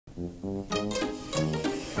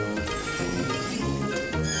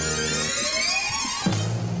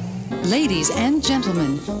Ladies and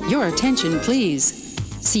gentlemen, your attention please.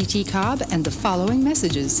 C.T. Cobb and the following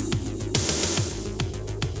messages.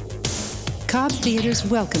 Cobb Theatres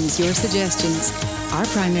welcomes your suggestions. Our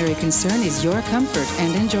primary concern is your comfort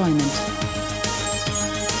and enjoyment.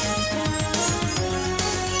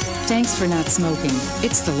 Thanks for not smoking.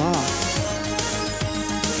 It's the law.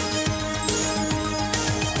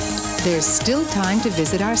 There's still time to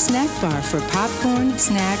visit our snack bar for popcorn,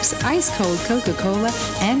 snacks, ice-cold Coca-Cola,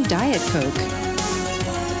 and Diet Coke.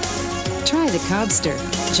 Try the Cobster,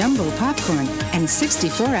 jumbo popcorn, and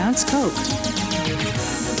 64-ounce Coke.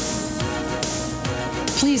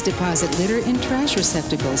 Please deposit litter in trash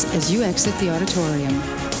receptacles as you exit the auditorium.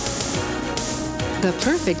 The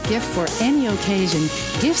perfect gift for any occasion,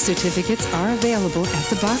 gift certificates are available at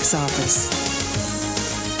the box office.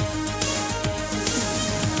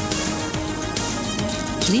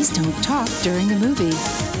 Please don't talk during the movie.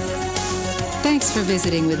 Thanks for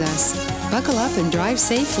visiting with us. Buckle up and drive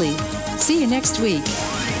safely. See you next week.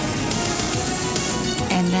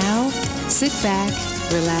 And now, sit back,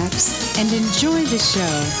 relax, and enjoy the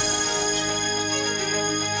show.